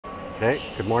Okay,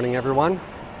 good morning everyone.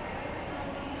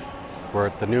 We're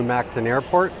at the new Mactan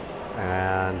airport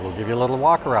and we'll give you a little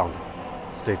walk around.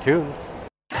 Stay tuned.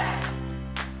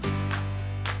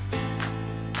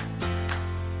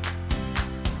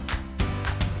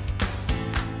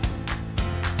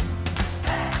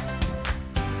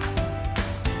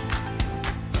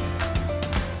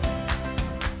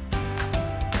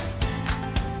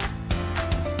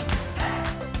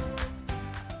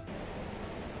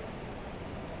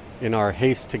 In our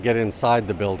haste to get inside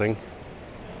the building,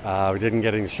 we didn't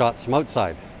get any shots from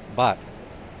outside, but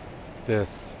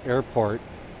this airport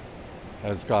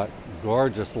has got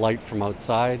gorgeous light from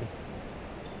outside.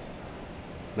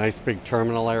 Nice big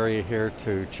terminal area here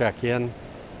to check in.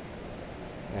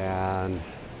 And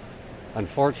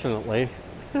unfortunately,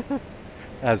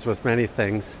 as with many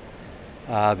things,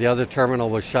 the other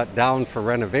terminal was shut down for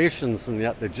renovations, and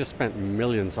yet they just spent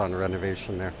millions on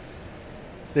renovation there.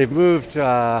 They've moved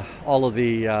all of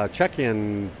the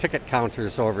check-in ticket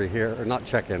counters over here, or not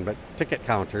check-in, but ticket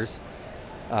counters.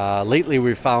 Lately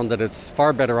we've found that it's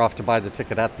far better off to buy the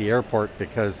ticket at the airport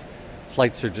because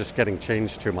flights are just getting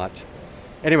changed too much.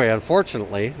 Anyway,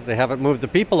 unfortunately, they haven't moved the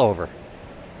people over.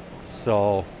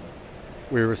 So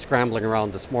we were scrambling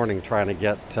around this morning trying to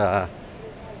get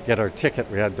our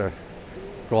ticket. We had to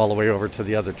go all the way over to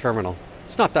the other terminal.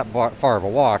 It's not that far of a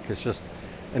walk, it's just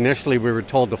initially we were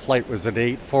told the flight was at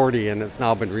 8:40 and it's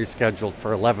now been rescheduled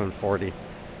for 11:40,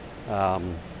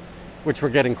 which we're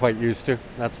getting quite used to.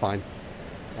 That's fine.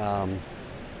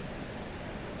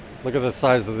 Look at the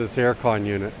size of this aircon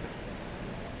unit.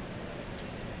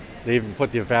 They even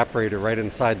put the evaporator right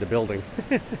inside the building.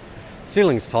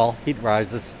 Ceiling's tall, heat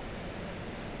rises.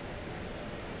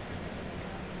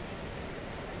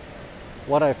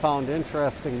 What I found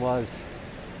interesting was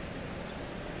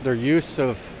their use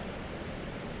of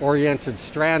oriented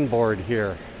strand board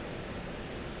here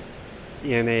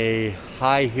in a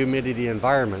high humidity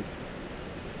environment.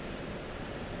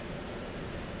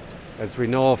 As we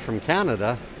know from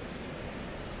Canada,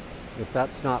 if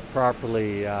that's not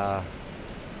properly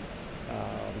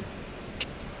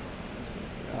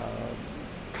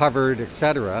covered,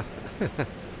 etc.,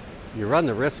 you run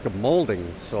the risk of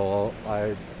molding. So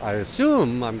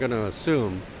I'm going to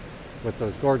assume with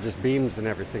those gorgeous beams and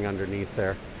everything underneath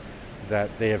there, that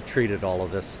they have treated all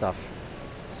of this stuff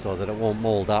so that it won't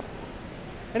mold up.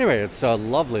 Anyway, it's a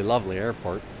lovely, lovely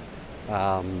airport.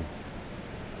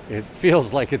 It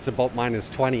feels like it's about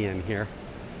 -20 in here,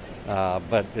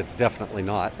 but it's definitely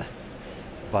not.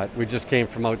 But we just came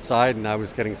from outside and I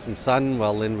was getting some sun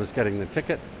while Lynn was getting the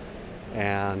ticket.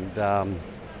 And of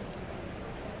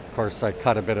course I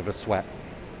cut a bit of a sweat.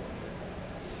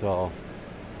 So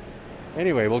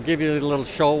anyway, we'll give you a little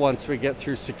show once we get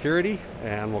through security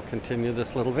and we'll continue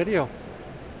this little video.